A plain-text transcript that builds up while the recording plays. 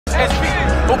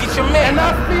Go get your man. And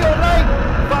I feel like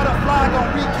Vada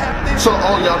gonna recap this. So,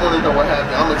 oh, y'all want to know what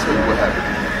happened? I'm gonna tell you what happened.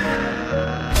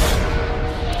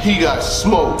 He got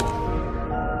smoked.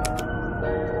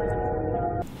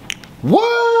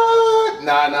 What?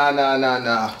 Nah.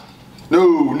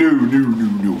 No.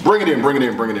 Bring it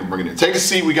in. Take a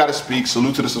seat, we gotta speak.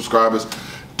 Salute to the subscribers.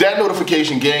 That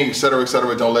notification gang, etc.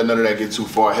 Don't let none of that get too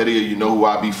far ahead of you. You know who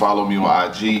I be. Follow me on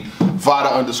IG.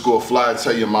 Vada_fly.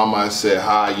 Tell your mama I said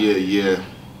hi. Yeah.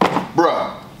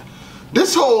 Bruh,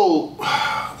 this whole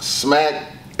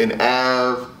Smack and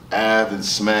Av and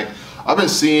Smack, I've been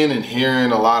seeing and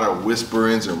hearing a lot of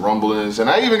whisperings and rumblings, and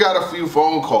I even got a few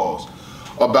phone calls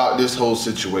about this whole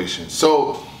situation.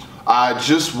 So I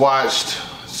just watched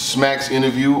Smack's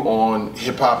interview on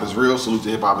Hip Hop Is Real. Salute to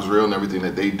Hip Hop Is Real and everything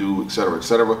that they do, etc.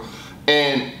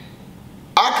 And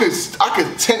I could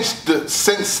sense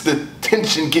the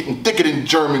tension getting thicker than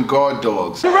German guard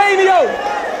dogs. The radio!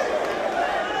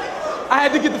 I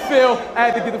had to get the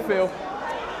feel.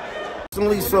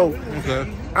 Personally, so,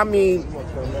 I mean,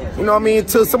 you know what I mean?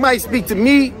 Until somebody speak to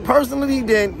me personally,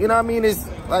 then, you know what I mean? It's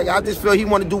like, I just feel he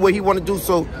want to do what he want to do,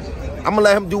 so I'm going to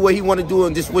let him do what he want to do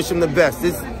and just wish him the best.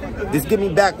 Just give me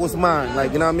back what's mine,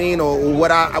 like, you know what I mean? Or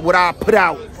what I put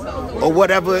out, or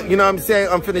whatever, you know what I'm saying?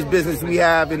 Unfinished business we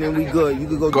have, and then we good. You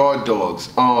could go. Guard dogs.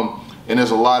 And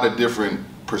there's a lot of different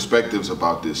perspectives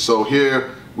about this. So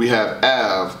here we have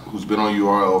Av, who's been on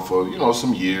URL for, you know,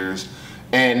 some years.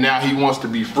 And now he wants to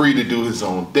be free to do his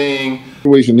own thing.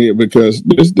 Situation here, because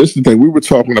this is the thing we were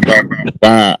talking about,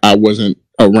 why I wasn't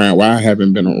around, why I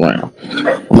haven't been around.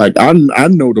 Like I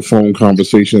know the phone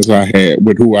conversations I had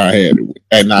with who I had,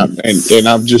 and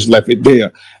I've just left it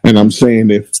there. And I'm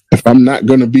saying if I'm not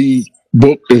gonna be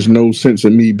booked, there's no sense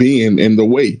of me being in the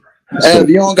way. So,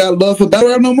 you don't got love for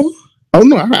Vada no more? Oh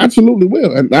no, I absolutely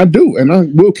will, and I do, and I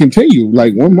will continue.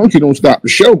 Like one monkey don't stop the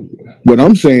show. What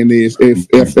I'm saying is,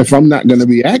 if I'm not going to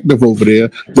be active over there,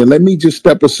 then let me just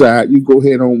step aside. You go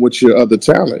ahead on with your other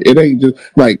talent. It ain't just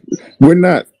like we're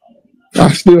not.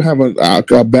 I still have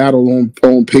a battle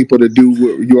on paper to do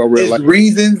with URL. There's like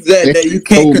reasons that you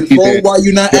can't control while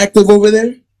you're not active over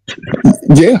there.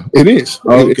 Yeah, it is.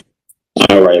 Okay.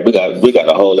 All right, we got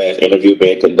a whole ass interview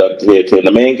being conducted here. Can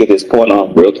the man get his point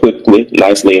off real quickly,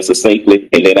 nicely and succinctly,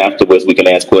 and then afterwards we can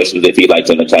ask questions if he'd like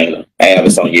to entertain them.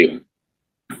 It's on you.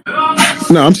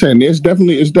 No, I'm saying it's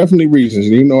definitely reasons.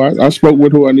 You know, I spoke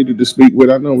with who I needed to speak with.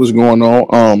 I know what's going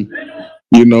on.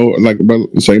 You know, like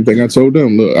about the same thing I told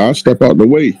them. Look, I'll step out the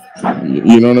way.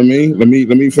 You know what I mean? Let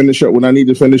me finish up when I need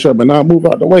to finish up, and I'll move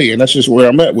out the way. And that's just where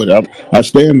I'm at with it. I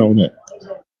stand on that.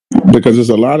 Because there's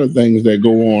a lot of things that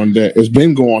go on that has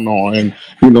been going on, and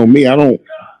you know me, I don't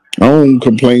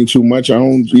complain too much. I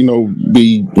don't, you know,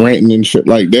 be ranting and shit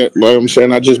like that. Like I'm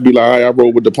saying, I just be like, I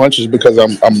roll with the punches because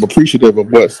I'm appreciative of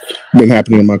what's been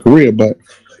happening in my career. But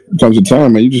it comes a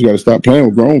time, man, you just got to stop playing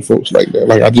with grown folks like that.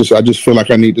 Like I just feel like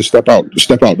I need to step out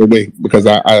the way because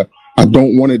I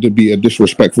don't want it to be a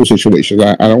disrespectful situation.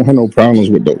 I don't have no problems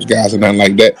with those guys and nothing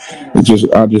like that. I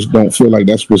just don't feel like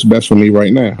that's what's best for me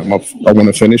right now. I want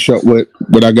to finish up with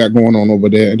what I got going on over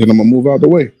there, and then I'm gonna move out the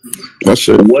way. That's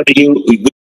it. What do you?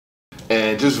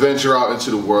 And just venture out into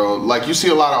the world. Like you see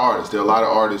a lot of artists. There are a lot of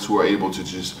artists who are able to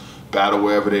just battle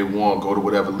wherever they want, go to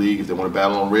whatever league. If they want to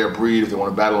battle on Rare Breed, if they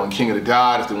want to battle on King of the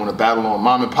Dot, if they want to battle on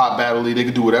Mom and Pop Battle League, they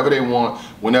can do whatever they want,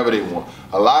 whenever they want.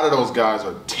 A lot of those guys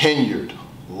are tenured,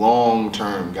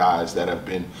 long-term guys that have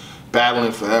been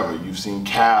battling forever. You've seen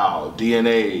Cal,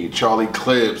 DNA, Charlie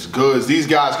Clips, Goods. These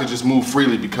guys could just move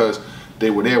freely because they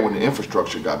were there when the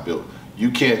infrastructure got built. You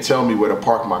can't tell me where to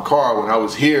park my car when I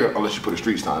was here unless you put a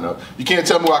street sign up. You can't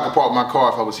tell me where I could park my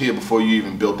car if I was here before you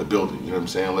even built the building. You know what I'm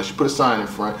saying? Unless you put a sign in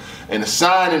front. And the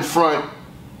sign in front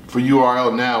for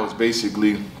URL now is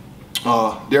basically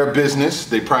their business.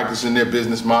 They practice in their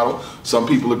business model. Some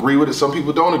people agree with it, some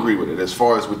people don't agree with it as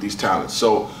far as with these talents.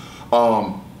 So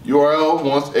URL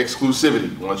wants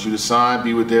exclusivity, wants you to sign,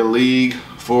 be with their league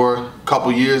for a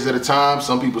couple years at a time.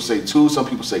 Some people say 2, some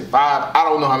people say 5. I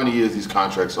don't know how many years these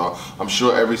contracts are. I'm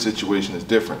sure every situation is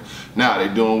different. Now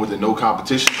they're doing with the no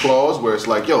competition clause where it's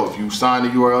like, yo, if you sign the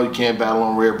URL, you can't battle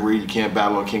on Rare Breed, you can't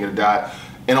battle on King of the Dot,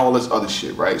 and all this other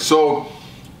shit, right? So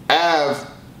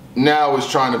Av now is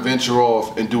trying to venture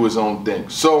off and do his own thing.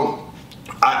 So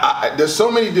there's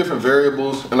so many different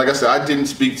variables, and like I said, I didn't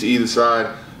speak to either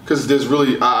side because there's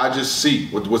really, I just see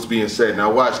what's being said. And I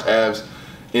watched Av's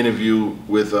interview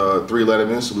with 3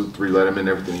 Letterman, salute 3 Letterman and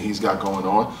everything he's got going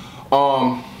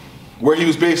on, where he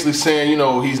was basically saying, you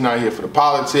know, he's not here for the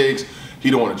politics,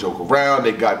 he don't want to joke around,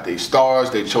 they got their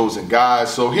stars, they chosen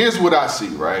guys. So here's what I see,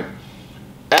 right?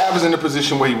 Av is in a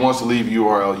position where he wants to leave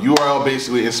URL. URL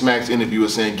basically in Smack's interview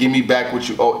is saying, give me back what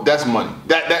you owe. That's money.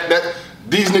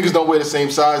 These niggas don't wear the same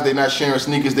size. They not sharing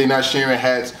sneakers. They not sharing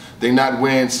hats. They not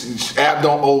wearing, Av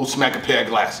don't owe Smack a pair of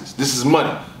glasses. This is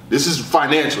money. This is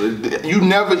financial. You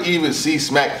never even see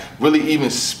Smack really even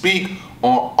speak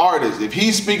on artists. If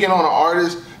he's speaking on an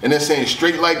artist and they're saying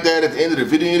straight like that at the end of the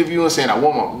video interview and saying, I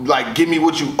want my, like, give me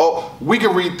what you owe, we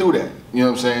can read through that. You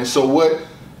know what I'm saying? So what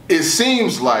it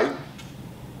seems like,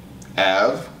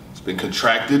 Av has been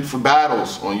contracted for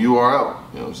battles on URL. You know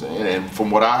what I'm saying? And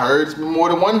from what I heard, it's been more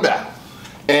than one battle.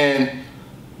 And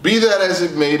be that as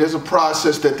it may, there's a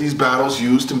process that these battles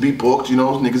use to be booked. You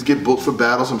know, niggas get booked for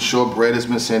battles. I'm sure bread has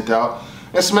been sent out.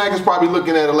 And Smack is probably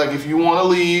looking at it like, if you want to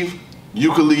leave,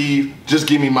 you can leave. Just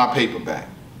give me my paper back.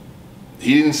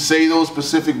 He didn't say those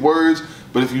specific words,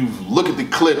 but if you look at the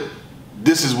clip,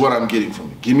 this is what I'm getting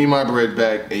from it. Give me my bread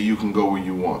back and you can go where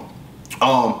you want.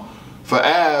 For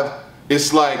Av,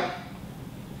 it's like,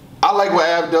 I like what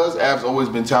Av does. Av's always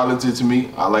been talented to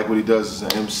me. I like what he does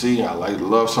as an MC. I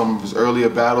love some of his earlier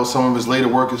battles. Some of his later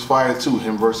work is fire too.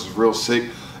 Him versus Real Sick.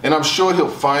 And I'm sure he'll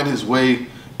find his way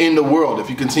in the world. If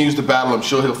he continues to battle, I'm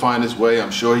sure he'll find his way.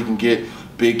 I'm sure he can get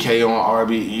Big K on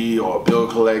RBE or Bill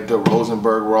Collector,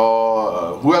 Rosenberg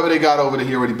Raw, whoever they got over there.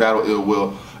 He already battled Ill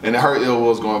Will. And I heard Ill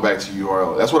Will's going back to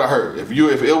URL. That's what I heard. If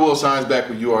Ill Will signs back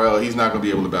with URL, he's not going to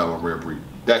be able to battle on Rare Breed.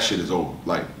 That shit is over.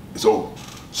 Like, it's over.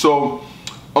 So,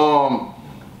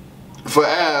 for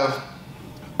Av,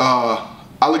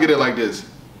 I look at it like this.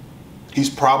 He's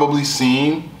probably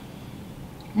seen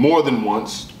more than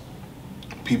once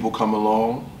people come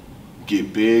along,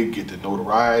 get big, get the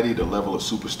notoriety, the level of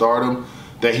superstardom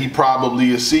that he probably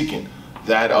is seeking.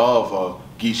 That of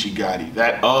Geechee Gotti,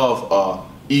 that of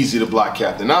Easy the Block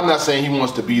Captain. I'm not saying he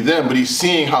wants to be them, but he's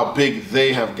seeing how big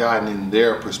they have gotten in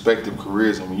their respective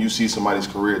careers. And when you see somebody's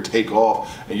career take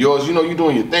off, and yours, you know, you're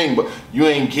doing your thing, but you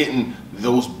ain't getting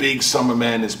those big Summer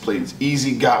Madness plays.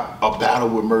 Easy got a battle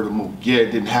with Murder Mook. Yeah,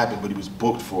 it didn't happen, but he was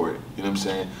booked for it. You know what I'm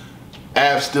saying?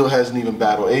 Av still hasn't even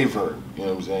battled Aver. You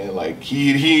know what I'm saying? Like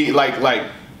like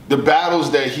the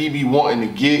battles that he be wanting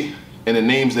to get and the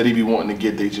names that he be wanting to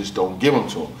get, they just don't give them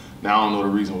to him. Now I don't know the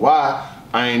reason why.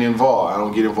 I ain't involved. I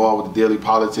don't get involved with the daily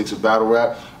politics of battle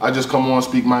rap. I just come on,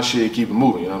 speak my shit, and keep it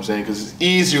moving. You know what I'm saying? Because it's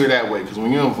easier that way. Because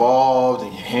when you're involved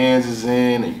and your hands is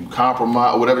in and you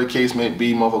compromise, or whatever the case may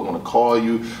be, motherfucker want to call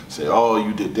you, say, oh,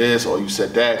 you did this, or you said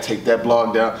that, take that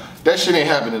blog down. That shit ain't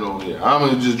happening over here. I'm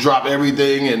gonna just drop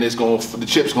everything and the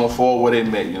chips gonna fall where they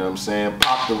may. You know what I'm saying?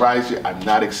 Pop divides you. I'm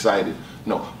not excited.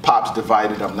 No, Pop's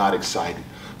divided. I'm not excited.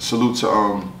 Salute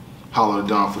to Hollow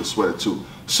Don for the sweater too.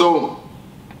 So.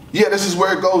 Yeah, this is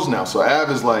where it goes now. So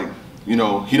Av is like, you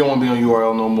know, he don't want to be on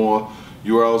URL no more.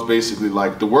 URL is basically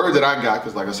like, the word that I got,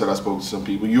 because like I said, I spoke to some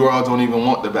people, URL don't even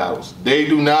want the battles. They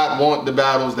do not want the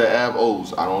battles that Av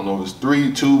owes. I don't know if it's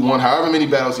 3, 2, 1, however many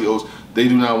battles he owes, they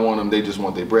do not want them. They just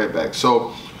want their bread back.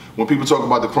 So when people talk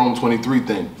about the Chrome 23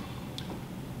 thing,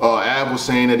 Av was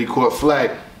saying that he caught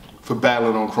flack for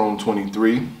battling on Chrome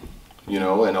 23. You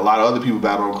know, and a lot of other people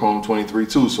battle on Chrome 23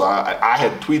 too. So I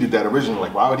had tweeted that originally,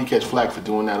 like, why would he catch flack for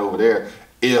doing that over there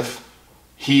if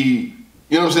he,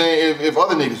 you know what I'm saying, if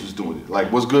other niggas was doing it? Like,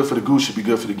 what's good for the goose should be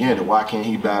good for the gander. Why can't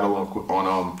he battle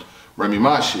on Remy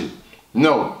Ma shit?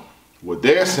 No, what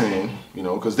they're saying, you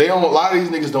know, because they don't, a lot of these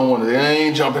niggas don't want to, they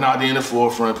ain't jumping out there in the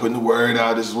forefront, putting the word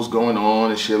out, this is what's going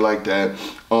on and shit like that.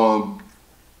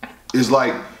 It's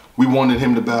like, we wanted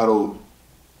him to battle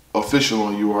official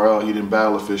on URL. He didn't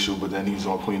battle official, but then he's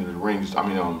on Queen of the Ring. I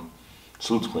mean,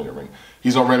 salute to Queen of the Ring.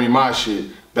 He's on Remy Ma shit,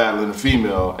 battling a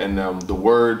female, and the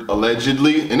word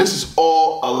allegedly, and this is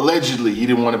all allegedly, he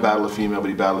didn't want to battle a female, but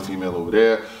he battled a female over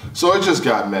there. So it just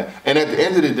got mad. And at the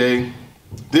end of the day,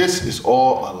 this is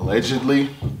all allegedly.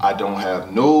 I don't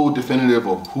have no definitive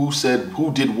of who said,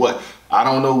 who did what. I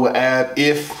don't know what I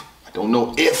don't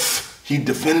know if he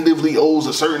definitively owes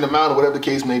a certain amount or whatever the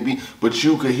case may be, but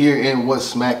you could hear in what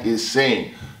Smack is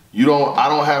saying. I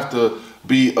don't have to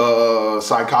be a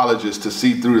psychologist to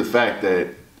see through the fact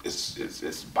that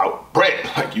it's about bread.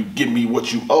 Like, you give me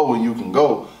what you owe and you can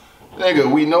go.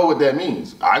 Nigga, we know what that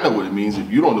means. I know what it means.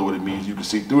 If you don't know what it means, you can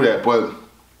see through that. But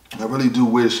I really do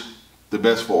wish the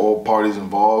best for all parties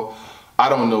involved. I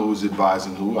don't know who's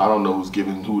advising who. I don't know who's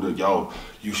giving who the, yo,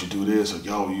 you should do this, or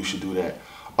yo, you should do that.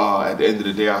 At the end of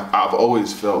the day, I've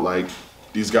always felt like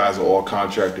these guys are all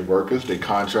contracted workers. They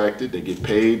contracted, they get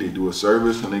paid, they do a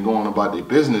service, and they go on about their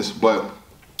business. But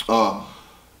I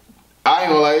ain't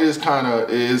gonna lie, it is kind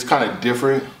of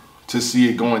different to see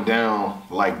it going down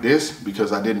like this,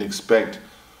 because I didn't expect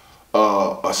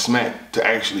a Smack to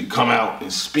actually come out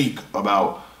and speak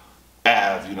about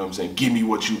Av, you know what I'm saying, give me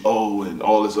what you owe and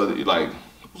all this other, like, I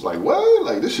was like, what?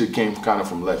 Like, this shit came kind of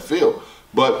from left field.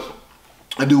 But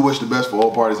I do wish the best for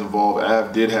all parties involved.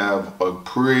 Av did have a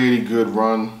pretty good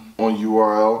run on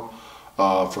URL,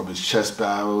 from his chess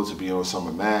battle to being on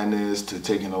Summer Madness to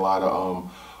taking a lot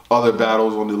of other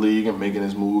battles on the league and making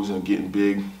his moves and getting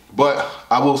big. But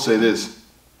I will say this,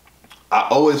 I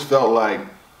always felt like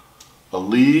a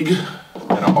league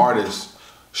and an artist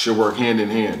should work hand in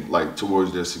hand, like,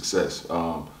 towards their success.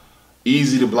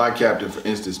 Easy, the Black Captain, for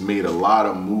instance, made a lot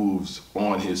of moves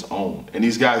on his own. And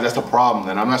these guys, that's the problem.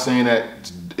 And I'm not saying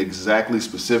that exactly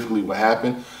specifically what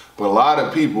happened, but a lot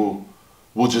of people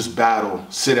will just battle,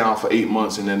 sit down for 8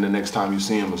 months, and then the next time you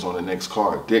see him is on the next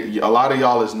card. A lot of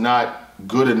y'all is not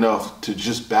good enough to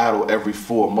just battle every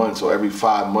 4 months or every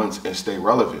 5 months and stay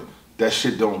relevant. That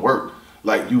shit don't work.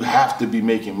 Like, you have to be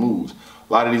making moves.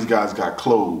 A lot of these guys got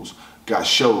clothes, got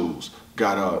shows,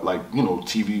 got like, you know,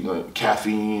 TV,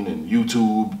 Caffeine and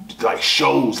YouTube, like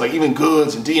shows, like even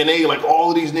Goods and DNA, like all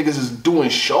of these niggas is doing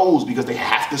shows because they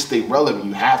have to stay relevant.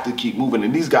 You have to keep moving,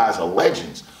 and these guys are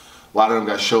legends. A lot of them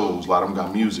got shows, a lot of them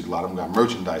got music, a lot of them got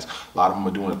merchandise, a lot of them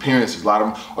are doing appearances, a lot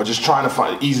of them are just trying to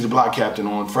find Easy the Black Captain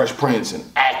on Fresh Prince and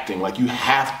acting. Like, you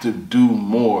have to do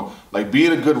more. Like,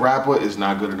 being a good rapper is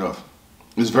not good enough.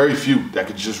 There's very few that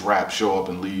could just rap, show up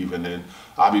and leave, and then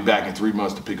I'll be back in 3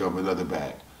 months to pick up another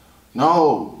bag.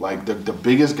 No, like the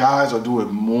biggest guys are doing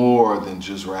more than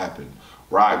just rapping.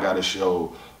 Rod got a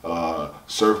show,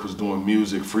 Surf was doing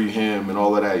music, Free Him and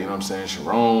all of that, you know what I'm saying?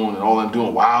 Sharon and all them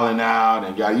doing Wildin' Out,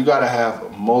 and you gotta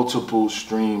have multiple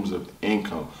streams of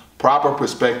income. Proper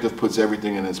perspective puts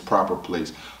everything in its proper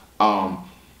place.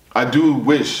 I do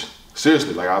wish,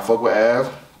 seriously, like, I fuck with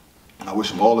Av. I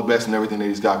wish him all the best in everything that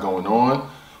he's got going on.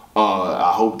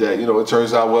 I hope that, you know, it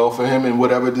turns out well for him in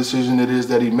whatever decision it is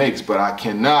that he makes. But I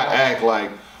cannot act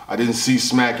like I didn't see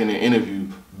Smack in the interview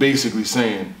basically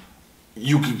saying,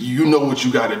 you know what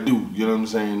you got to do. You know what I'm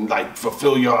saying? Like,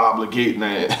 fulfill your obligation.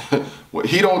 Well,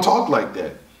 he don't talk like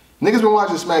that. Niggas been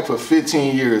watching Smack for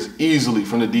 15 years easily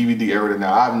from the DVD era to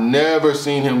now. I've never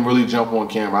seen him really jump on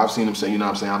camera. I've seen him say, you know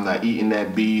what I'm saying, I'm not eating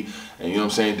that B, and you know what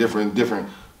I'm saying, different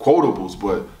quotables.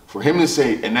 But for him to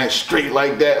say, and that's straight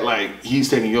like that, like, he's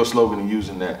taking your slogan and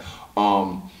using that,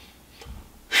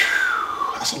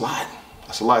 that's a lot.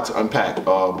 That's a lot to unpack.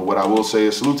 But what I will say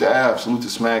is salute to Av, salute to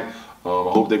Smack. I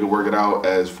hope they can work it out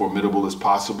as formidable as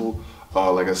possible.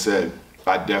 Like I said,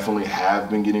 I definitely have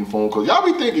been getting phone calls. Y'all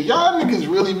be thinking, y'all niggas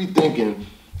really be thinking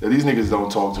that these niggas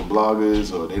don't talk to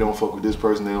bloggers or they don't fuck with this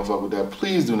person, they don't fuck with that.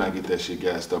 Please do not get that shit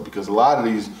gassed up, because a lot of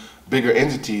these bigger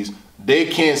entities, they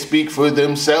can't speak for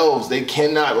themselves. They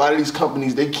cannot. A lot of these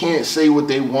companies, they can't say what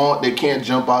they want. They can't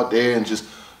jump out there and just,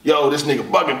 yo, this nigga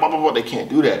bugging, blah, blah, blah. They can't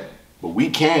do that. But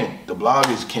we can. The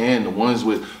bloggers can. The ones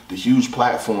with the huge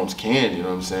platforms can. You know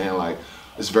what I'm saying? Like,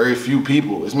 it's very few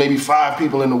people. It's maybe 5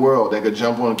 people in the world that could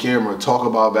jump on camera, talk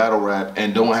about battle rap,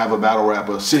 and don't have a battle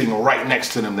rapper sitting right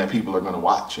next to them that people are going to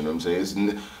watch. You know what I'm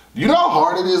saying? You know how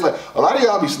hard it is? Like, a lot of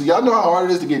y'all y'all know how hard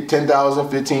it is to get 10,000,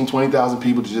 15, 20,000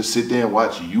 people to just sit there and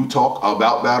watch you talk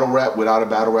about battle rap without a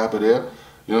battle rapper there. You know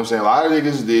what I'm saying? A lot of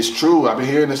niggas, it's true. I've been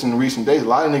hearing this in recent days. A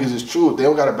lot of niggas, it's true. If they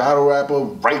don't got a battle rapper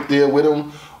right there with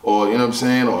them, or, you know what I'm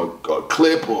saying, or a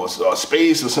clip or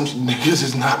space or some niggas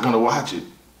is not going to watch it.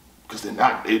 Because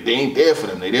they ain't there for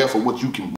them. They there for what you can